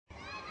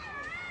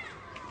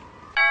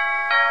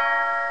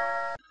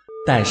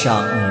带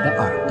上你的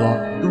耳朵，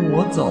跟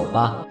我走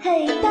吧。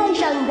嘿，带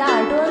上你的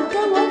耳朵，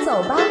跟我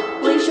走吧。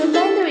微说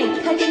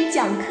Mandarin 开始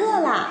讲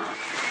课啦。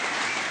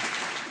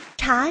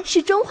茶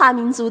是中华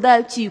民族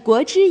的举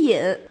国之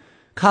饮，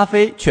咖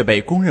啡却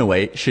被公认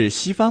为是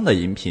西方的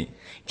饮品。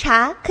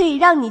茶可以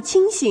让你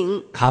清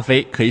醒，咖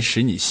啡可以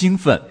使你兴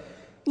奋。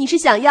你是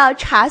想要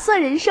茶色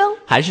人生，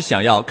还是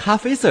想要咖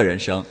啡色人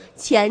生？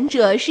前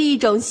者是一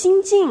种心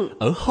境，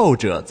而后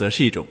者则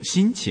是一种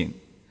心情。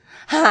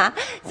哈哈，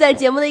在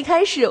节目的一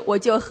开始，我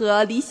就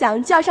和理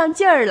想较上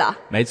劲儿了。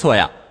没错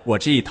呀，我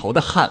这一头的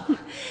汗。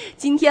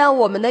今天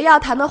我们要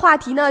谈的话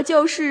题呢，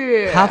就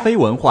是咖啡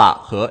文化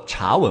和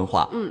茶文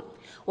化。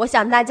我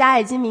想大家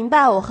已经明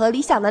白我和理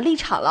想的立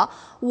场了。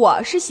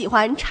我是喜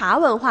欢茶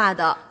文化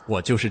的，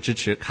我就是支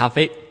持咖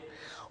啡。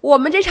我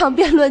们这场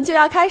辩论就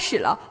要开始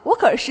了，我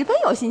可是十分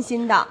有信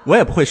心的。我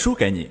也不会输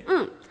给你。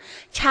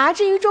茶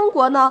至于中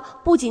国呢，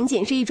不仅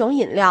仅是一种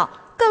饮料，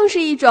更是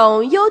一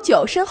种悠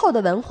久深厚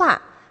的文化。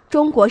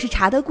中国是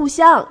茶的故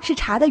乡，是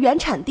茶的原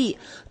产地。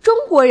中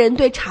国人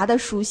对茶的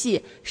熟悉，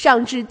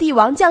上至帝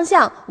王将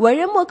相、文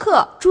人墨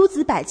客、诸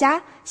子百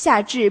家，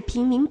下至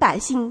平民百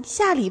姓、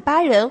下里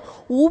巴人，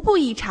无不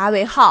以茶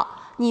为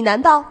号。你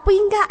难道不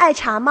应该爱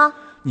茶吗？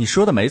你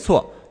说的没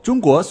错，中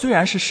国虽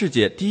然是世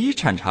界第一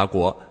产茶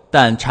国，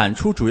但产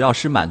出主要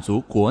是满足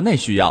国内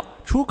需要，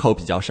出口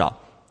比较少。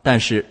但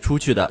是出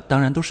去的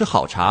当然都是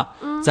好茶，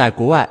在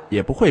国外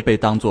也不会被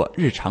当作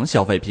日常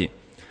消费品，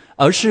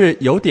而是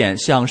有点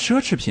像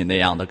奢侈品那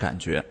样的感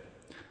觉。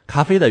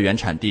咖啡的原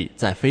产地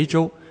在非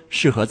洲，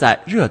适合在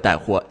热带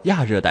或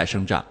亚热带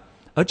生长，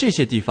而这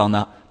些地方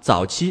呢，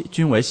早期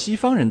均为西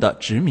方人的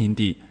殖民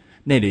地，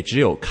那里只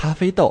有咖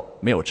啡豆，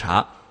没有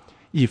茶。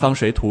一方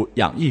水土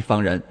养一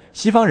方人，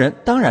西方人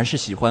当然是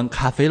喜欢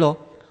咖啡咯。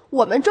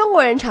我们中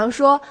国人常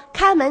说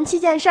开门七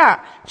件事儿，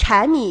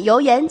柴米油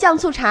盐酱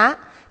醋茶。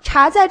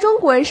茶在中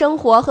国人生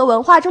活和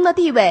文化中的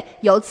地位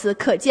由此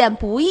可见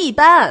不一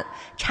般。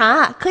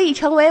茶可以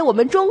成为我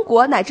们中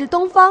国乃至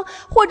东方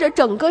或者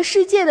整个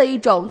世界的一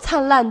种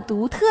灿烂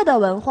独特的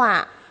文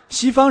化。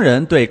西方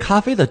人对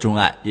咖啡的钟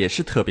爱也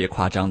是特别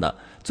夸张的，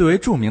最为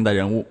著名的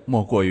人物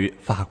莫过于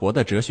法国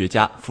的哲学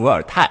家伏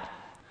尔泰，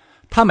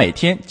他每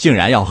天竟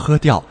然要喝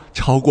掉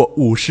超过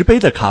50杯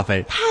的咖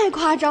啡，太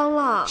夸张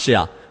了。是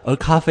啊，而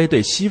咖啡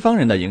对西方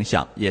人的影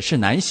响也是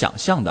难以想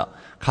象的。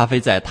咖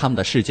啡在他们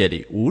的世界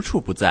里无处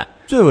不在，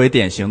最为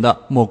典型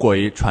的莫过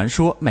于传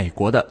说美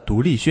国的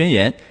独立宣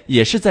言，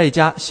也是在一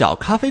家小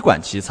咖啡馆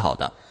起草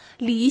的。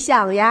理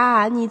想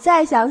呀，你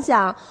再想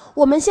想，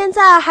我们现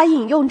在还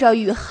饮用着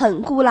与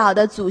很古老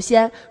的祖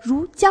先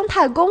如姜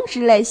太公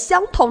之类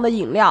相同的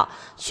饮料，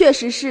确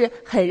实是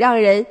很让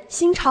人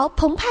心潮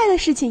澎湃的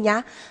事情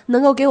呀，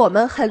能够给我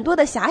们很多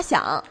的遐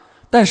想。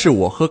但是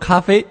我喝咖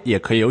啡也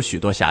可以有许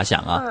多遐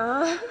想啊，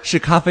是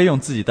咖啡用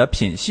自己的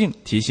品性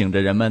提醒着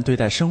人们对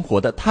待生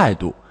活的态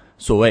度。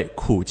所谓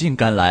苦尽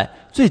甘来，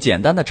最简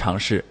单的尝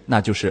试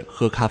那就是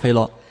喝咖啡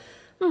咯。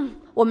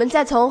我们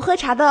再从喝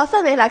茶的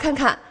氛围来看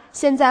看，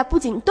现在不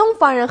仅东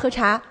方人喝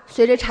茶，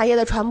随着茶叶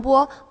的传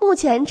播，目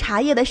前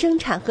茶叶的生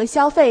产和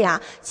消费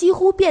几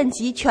乎遍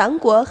及全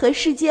国和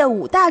世界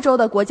5大洲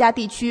的国家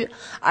地区，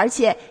而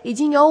且已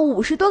经有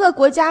50多个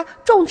国家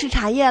种植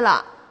茶叶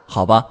了。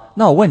好吧，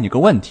那我问你个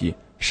问题，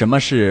什么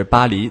是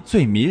巴黎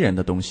最迷人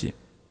的东西？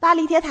巴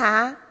黎铁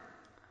塔？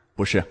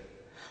不是。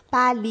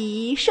巴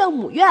黎圣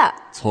母院？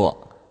错。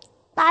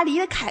巴黎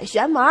的凯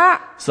旋门？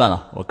算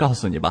了，我告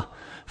诉你吧，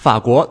法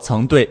国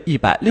曾对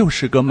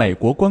160个美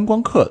国观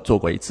光客做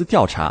过一次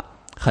调查，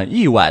很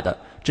意外的，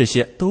这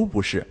些都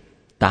不是，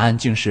答案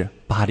竟是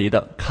巴黎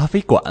的咖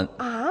啡馆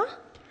啊！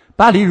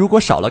巴黎如果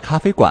少了咖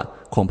啡馆，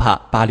恐怕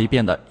巴黎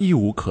变得一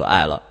无可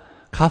爱了。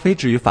咖啡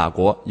之于法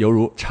国，犹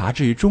如茶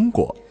之于中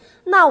国。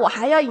那我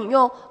还要引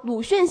用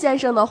鲁迅先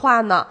生的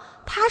话呢，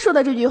他说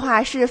的这句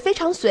话是非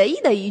常随意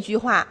的一句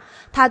话，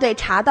他对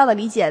茶道的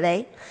理解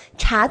为，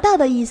茶道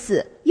的意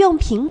思用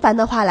平凡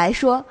的话来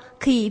说，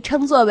可以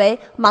称作为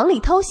忙里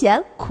偷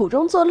闲，苦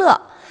中作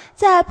乐，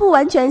在不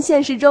完全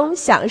现实中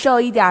享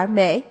受一点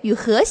美与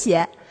和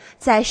谐，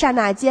在刹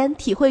那间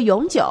体会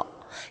永久。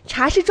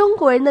茶是中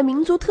国人的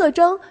民族特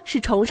征，是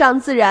崇尚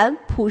自然、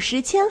朴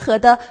实谦和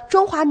的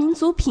中华民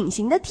族品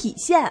行的体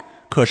现。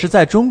可是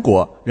在中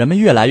国，人们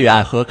越来越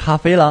爱喝咖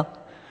啡了。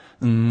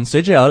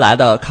随之而来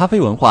的咖啡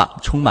文化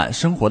充满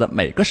生活的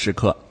每个时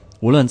刻，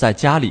无论在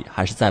家里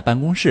还是在办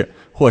公室，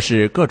或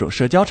是各种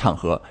社交场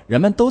合，人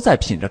们都在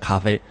品着咖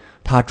啡，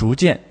它逐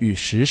渐与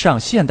时尚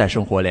现代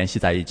生活联系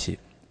在一起。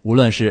无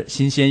论是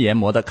新鲜研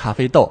磨的咖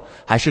啡豆，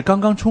还是刚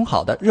刚冲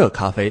好的热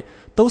咖啡，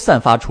都散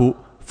发出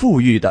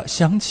馥郁的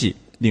香气，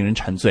令人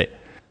沉醉。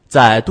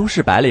在都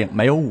市白领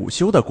没有午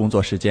休的工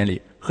作时间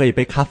里，喝一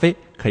杯咖啡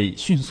可以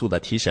迅速的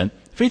提神，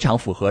非常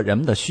符合人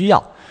们的需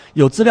要。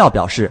有资料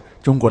表示，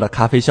中国的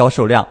咖啡销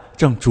售量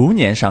正逐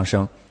年上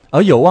升，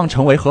而有望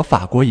成为和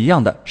法国一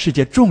样的世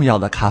界重要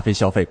的咖啡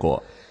消费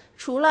国。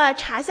除了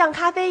茶像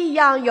咖啡一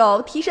样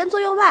有提神作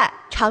用外，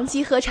长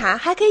期喝茶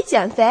还可以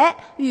减肥，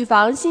预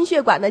防心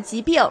血管的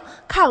疾病，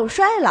抗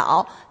衰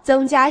老，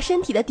增加身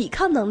体的抵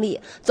抗能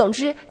力。总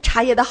之，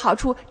茶叶的好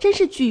处真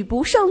是举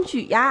不胜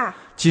举呀。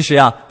其实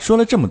呀，说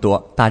了这么多，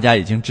大家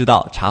已经知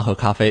道茶和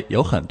咖啡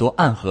有很多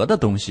暗合的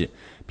东西，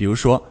比如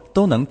说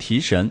都能提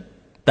神，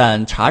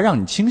但茶让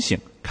你清醒，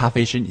咖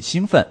啡使你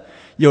兴奋。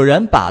有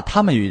人把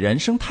它们与人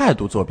生态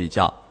度做比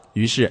较，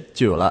于是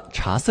就有了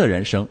茶色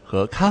人生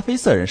和咖啡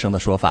色人生的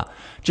说法，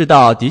这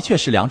倒的确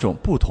是两种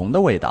不同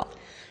的味道。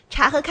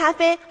茶和咖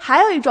啡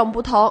还有一种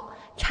不同，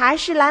茶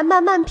是来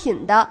慢慢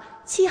品的，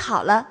沏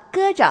好了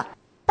搁着，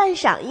半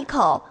晌一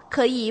口，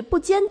可以不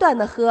间断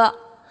的喝。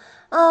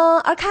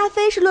而咖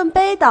啡是论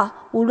杯的，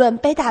无论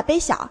杯大杯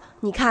小，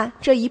你看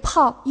这一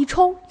泡一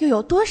冲，又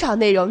有多少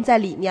内容在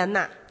里面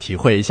呢？体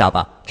会一下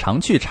吧，常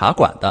去茶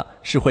馆的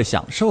是会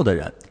享受的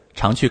人，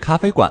常去咖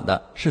啡馆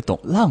的是懂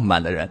浪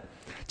漫的人。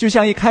就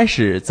像一开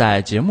始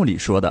在节目里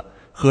说的，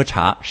喝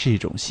茶是一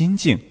种心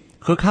境，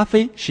喝咖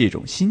啡是一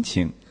种心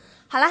情。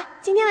好啦，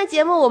今天的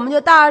节目我们就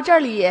到这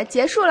里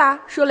结束啦。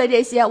说了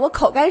这些我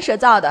口干舌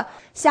燥的，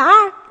小二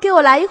给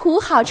我来一壶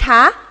好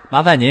茶，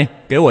麻烦您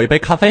给我一杯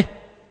咖啡。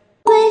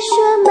为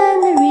什么